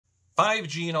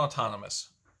5G and autonomous.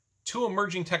 Two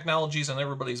emerging technologies on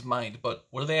everybody's mind, but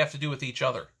what do they have to do with each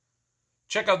other?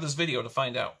 Check out this video to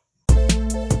find out.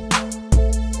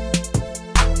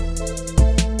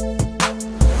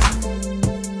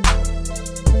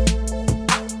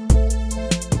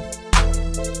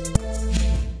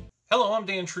 Hello, I'm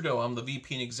Dan Trudeau. I'm the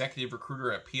VP and Executive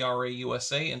Recruiter at PRA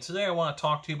USA, and today I want to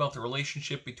talk to you about the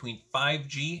relationship between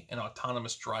 5G and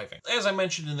autonomous driving. As I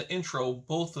mentioned in the intro,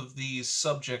 both of these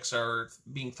subjects are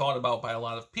being thought about by a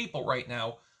lot of people right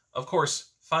now. Of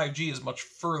course, 5G is much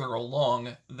further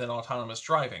along than autonomous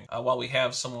driving. While we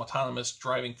have some autonomous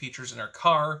driving features in our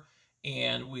car,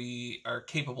 and we are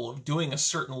capable of doing a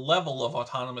certain level of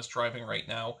autonomous driving right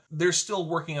now, they're still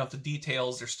working out the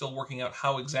details. They're still working out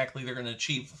how exactly they're going to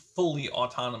achieve fully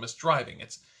autonomous driving.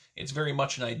 It's very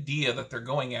much an idea that they're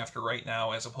going after right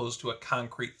now as opposed to a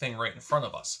concrete thing right in front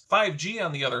of us. 5G,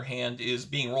 on the other hand, is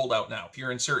being rolled out now. If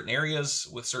you're in certain areas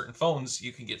with certain phones,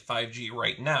 you can get 5G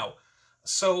right now.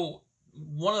 So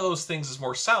one of those things is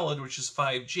more solid, which is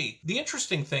 5G. The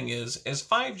interesting thing is, as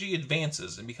 5G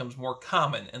advances and becomes more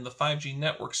common and the 5G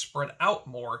network spread out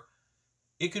more,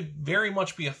 it could very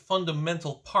much be a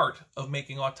fundamental part of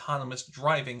making autonomous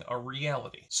driving a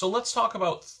reality. So let's talk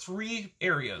about three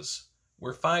areas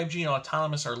where 5G and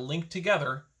autonomous are linked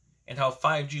together and how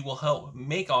 5G will help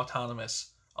make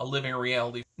autonomous a living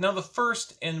reality. Now, the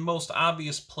first and most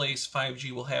obvious place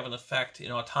 5G will have an effect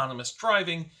in autonomous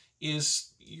driving is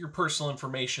your personal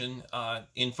information,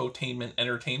 infotainment,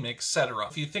 entertainment, etc.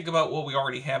 If you think about what we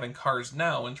already have in cars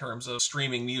now in terms of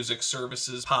streaming music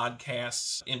services,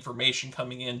 podcasts, information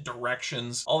coming in,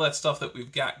 directions, all that stuff that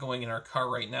we've got going in our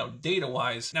car right now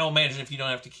data-wise. Now imagine if you don't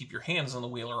have to keep your hands on the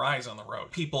wheel or eyes on the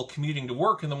road. People commuting to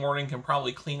work in the morning can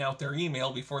probably clean out their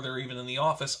email before they're even in the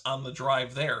office on the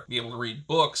drive there. Be able to read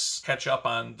books, catch up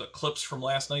on the clips from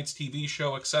last night's TV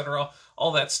show, etc.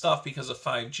 All that stuff, because of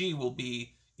 5G, will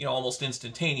be almost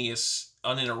instantaneous,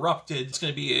 uninterrupted. It's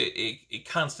going to be a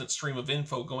constant stream of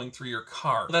info going through your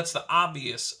car. That's the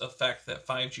obvious effect that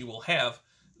 5G will have,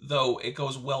 though it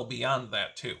goes well beyond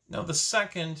that too. Now, the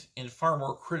second and far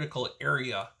more critical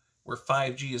area where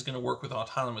 5G is going to work with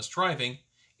autonomous driving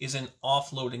is in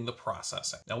offloading the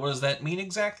processing. Now, what does that mean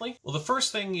exactly? Well, the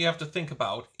first thing you have to think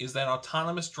about is that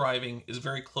autonomous driving is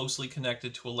very closely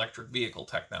connected to electric vehicle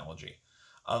technology.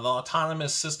 The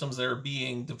autonomous systems that are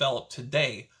being developed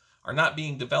today are not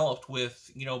being developed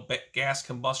with, gas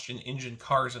combustion engine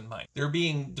cars in mind. They're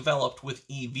being developed with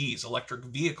EVs, electric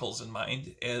vehicles, in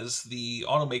mind, as the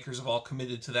automakers have all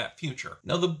committed to that future.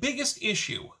 Now, the biggest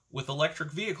issue with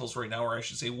electric vehicles right now, or I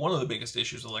should say one of the biggest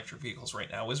issues with electric vehicles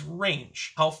right now, is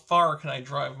range. How far can I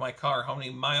drive my car? How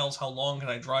many miles, how long can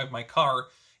I drive my car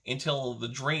until the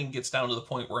drain gets down to the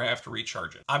point where I have to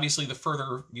recharge it? Obviously, the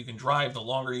further you can drive, the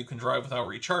longer you can drive without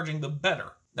recharging, the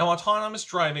better. Now, autonomous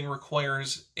driving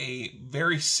requires a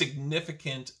very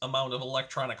significant amount of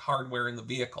electronic hardware in the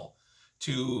vehicle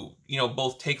to,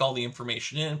 both take all the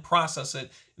information in, process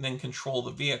it, and then control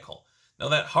the vehicle. Now,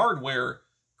 that hardware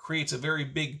creates a very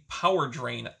big power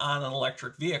drain on an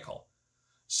electric vehicle.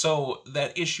 So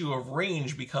that issue of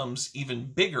range becomes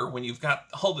even bigger when you've got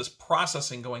all this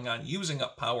processing going on, using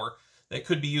up power that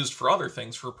could be used for other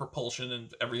things, for propulsion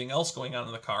and everything else going on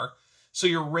in the car. So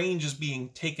your range is being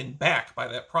taken back by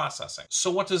that processing. So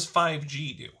what does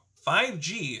 5G do?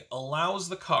 5G allows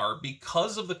the car,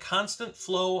 because of the constant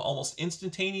flow, almost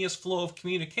instantaneous flow of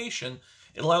communication,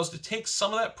 it allows to take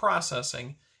some of that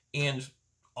processing and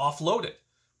offload it,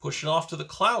 push it off to the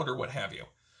cloud or what have you.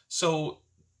 So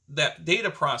that data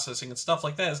processing and stuff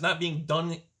like that is not being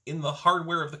done in the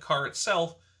hardware of the car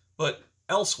itself, but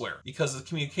elsewhere, because the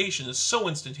communication is so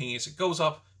instantaneous. It goes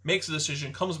up, makes a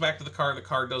decision, comes back to the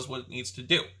car does what it needs to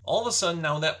do. All of a sudden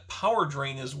now that power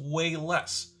drain is way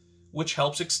less, which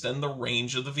helps extend the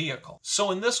range of the vehicle.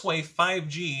 So in this way,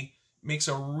 5G makes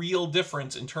a real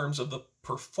difference in terms of the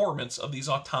performance of these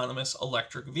autonomous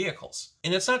electric vehicles.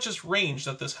 And it's not just range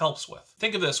that this helps with.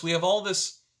 Think of this, we have all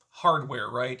this hardware,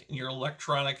 right, in your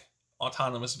electronic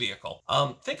autonomous vehicle.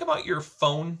 Think about your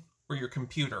phone or your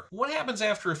computer. What happens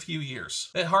after a few years?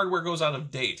 That hardware goes out of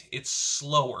date. It's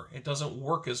slower. It doesn't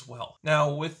work as well.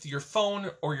 Now, with your phone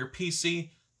or your PC,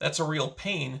 that's a real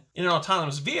pain. In an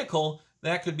autonomous vehicle,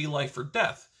 that could be life or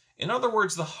death. In other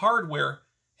words, the hardware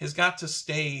has got to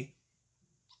stay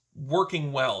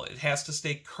working well. It has to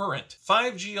stay current.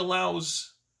 5G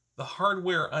allows the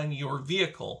hardware on your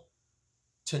vehicle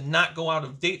to not go out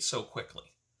of date so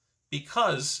quickly,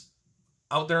 because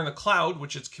out there in the cloud,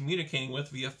 which it's communicating with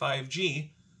via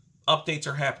 5G, updates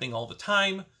are happening all the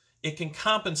time. It can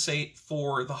compensate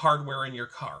for the hardware in your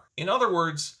car. In other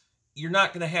words, you're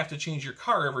not going to have to change your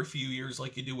car every few years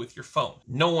like you do with your phone.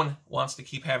 No one wants to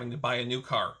keep having to buy a new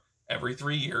car every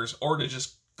 3 years or to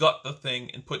just gut the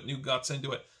thing and put new guts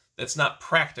into it. That's not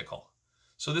practical.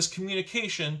 So this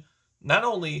communication not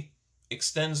only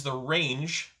extends the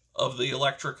range of the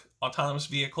electric autonomous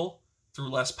vehicle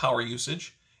through less power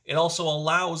usage, it also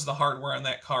allows the hardware on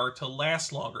that car to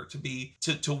last longer,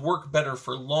 to work better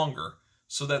for longer,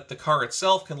 so that the car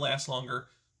itself can last longer.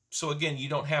 So again, you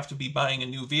don't have to be buying a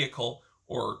new vehicle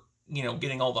or,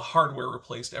 getting all the hardware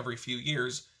replaced every few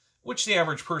years, which the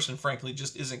average person, frankly,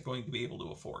 just isn't going to be able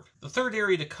to afford. The third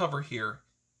area to cover here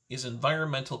is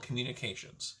environmental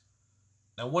communications.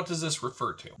 Now, what does this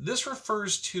refer to? This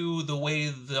refers to the way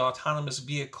the autonomous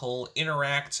vehicle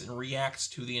interacts and reacts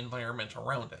to the environment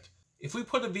around it. If we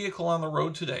put a vehicle on the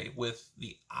road today with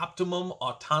the optimum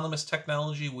autonomous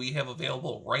technology we have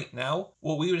available right now,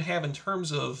 what we would have in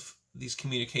terms of these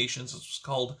communications is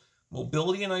called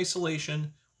mobility and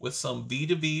isolation with some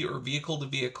V2V or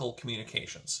vehicle-to-vehicle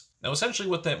communications. Now, essentially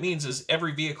what that means is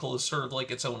every vehicle is sort of like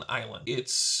its own island.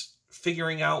 It's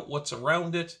figuring out what's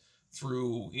around it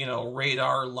through,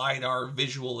 radar, LiDAR,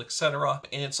 visual, etc.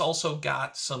 And it's also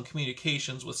got some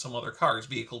communications with some other cars,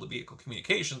 vehicle-to-vehicle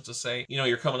communications to say,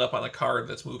 you're coming up on a car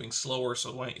that's moving slower,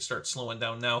 so why don't you start slowing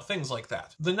down now, things like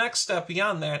that. The next step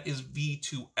beyond that is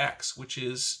V2X, which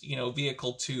is,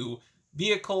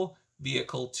 vehicle-to-vehicle,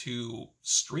 vehicle to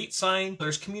street sign.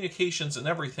 There's communications and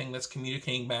everything that's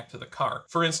communicating back to the car.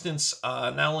 For instance,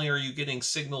 not only are you getting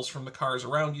signals from the cars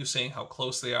around you saying how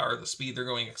close they are, the speed they're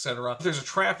going, etc. If there's a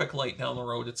traffic light down the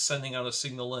road, it's sending out a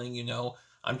signal letting you know,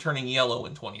 I'm turning yellow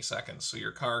in 20 seconds, so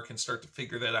your car can start to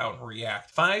figure that out and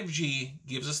react. 5G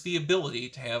gives us the ability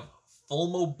to have full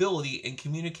mobility and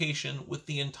communication with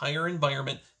the entire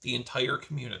environment, the entire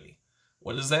community.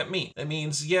 What does that mean? That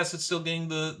means, yes, it's still getting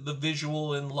the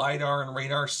visual and LiDAR and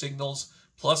radar signals,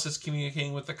 plus it's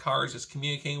communicating with the cars, it's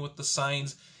communicating with the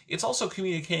signs. It's also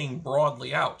communicating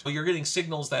broadly out. So you're getting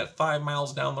signals that 5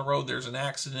 miles down the road there's an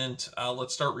accident.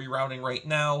 Let's start rerouting right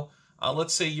now.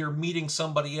 Let's say you're meeting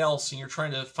somebody else and you're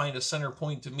trying to find a center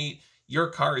point to meet. Your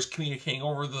car is communicating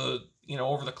over the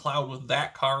cloud with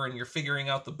that car, and you're figuring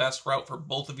out the best route for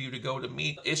both of you to go to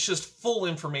meet. It's just full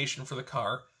information for the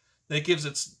car that gives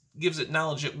it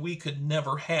knowledge that we could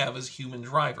never have as human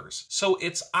drivers. So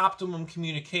it's optimum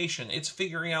communication. It's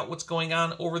figuring out what's going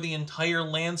on over the entire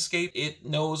landscape. It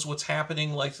knows what's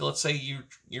happening. Like, let's say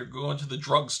you're going to the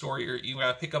drugstore, you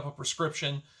gotta pick up a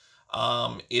prescription.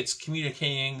 It's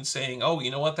communicating, saying, oh,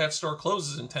 you know what, that store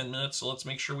closes in 10 minutes, so let's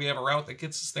make sure we have a route that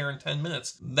gets us there in 10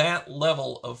 minutes. That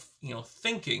level of,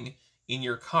 thinking in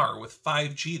your car with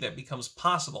 5G that becomes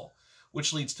possible,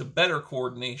 which leads to better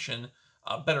coordination,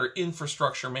 better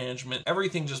infrastructure management.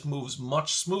 Everything just moves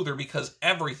much smoother because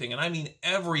everything, and I mean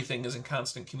everything, is in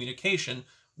constant communication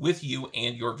with you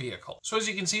and your vehicle. So as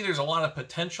you can see, there's a lot of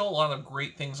potential, a lot of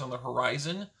great things on the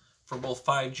horizon for both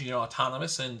 5G and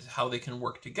autonomous and how they can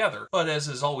work together. But as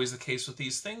is always the case with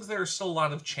these things, there are still a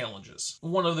lot of challenges.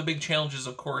 One of the big challenges,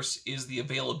 of course, is the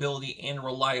availability and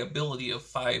reliability of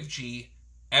 5G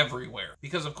everywhere.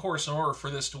 Because, of course, in order for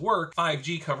this to work,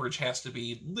 5G coverage has to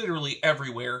be literally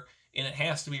everywhere, and it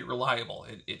has to be reliable.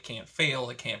 It can't fail,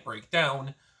 it can't break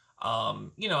down.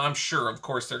 I'm sure, of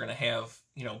course, they're going to have,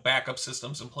 backup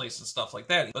systems in place and stuff like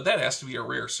that, but that has to be a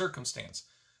rare circumstance.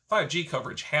 5G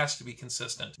coverage has to be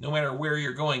consistent. No matter where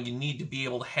you're going, you need to be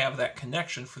able to have that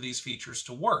connection for these features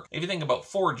to work. If you think about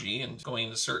 4G and going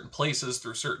to certain places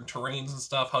through certain terrains and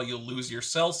stuff, how you'll lose your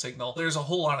cell signal, there's a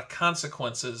whole lot of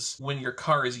consequences when your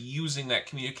car is using that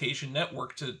communication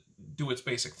network to do its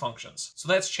basic functions. So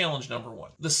that's challenge number one.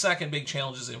 The second big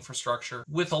challenge is infrastructure.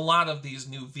 With a lot of these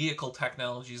new vehicle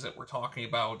technologies that we're talking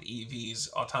about,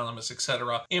 EVs, autonomous,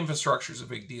 etc., infrastructure is a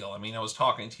big deal. I mean, I was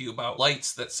talking to you about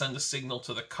lights that send a signal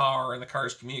to the car, and the car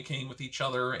is communicating with each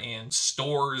other, and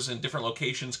stores in different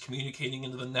locations communicating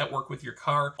into the network with your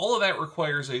car. All of that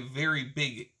requires a very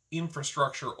big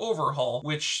infrastructure overhaul,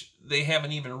 which they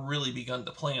haven't even really begun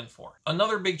to plan for.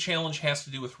 Another big challenge has to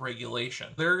do with regulation.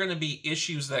 There are going to be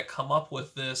issues that come up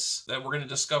with this that we're going to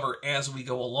discover as we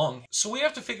go along. So we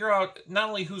have to figure out not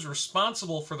only who's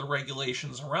responsible for the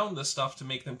regulations around this stuff to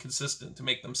make them consistent, to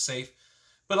make them safe,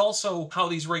 but also how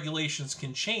these regulations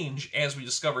can change as we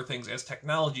discover things, as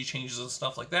technology changes and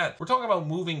stuff like that. We're talking about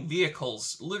moving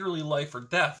vehicles, literally life or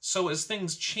death. So as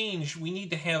things change, we need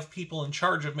to have people in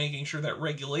charge of making sure that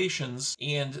regulations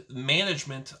and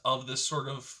management of this sort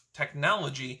of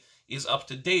technology is up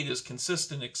to date, is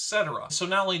consistent, etc. So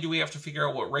not only do we have to figure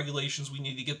out what regulations we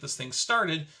need to get this thing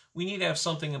started, we need to have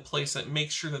something in place that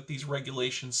makes sure that these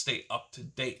regulations stay up to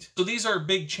date. So these are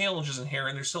big challenges in here,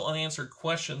 and there's still unanswered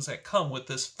questions that come with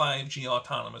this 5G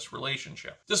autonomous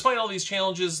relationship. Despite all these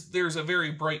challenges, there's a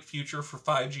very bright future for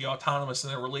 5G autonomous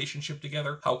and their relationship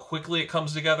together. How quickly it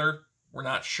comes together, we're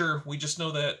not sure. We just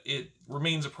know that it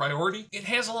remains a priority. It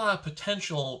has a lot of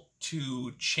potential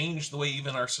to change the way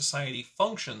even our society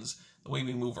functions, the way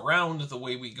we move around, the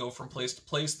way we go from place to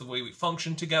place, the way we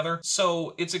function together.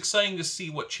 So it's exciting to see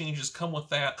what changes come with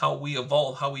that, how we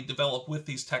evolve, how we develop with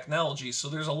these technologies. So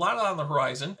there's a lot on the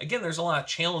horizon. Again, there's a lot of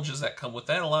challenges that come with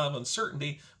that, a lot of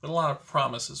uncertainty, but a lot of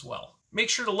promise as well. Make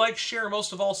sure to like, share, and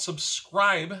most of all,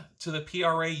 subscribe to the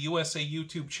PRA USA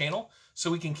YouTube channel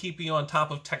so we can keep you on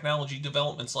top of technology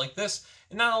developments like this.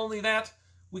 And not only that,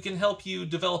 we can help you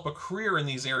develop a career in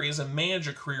these areas and manage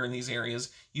a career in these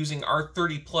areas using our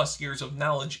 30+ years of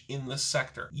knowledge in this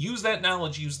sector. Use that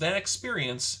knowledge, use that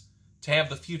experience to have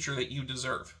the future that you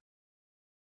deserve.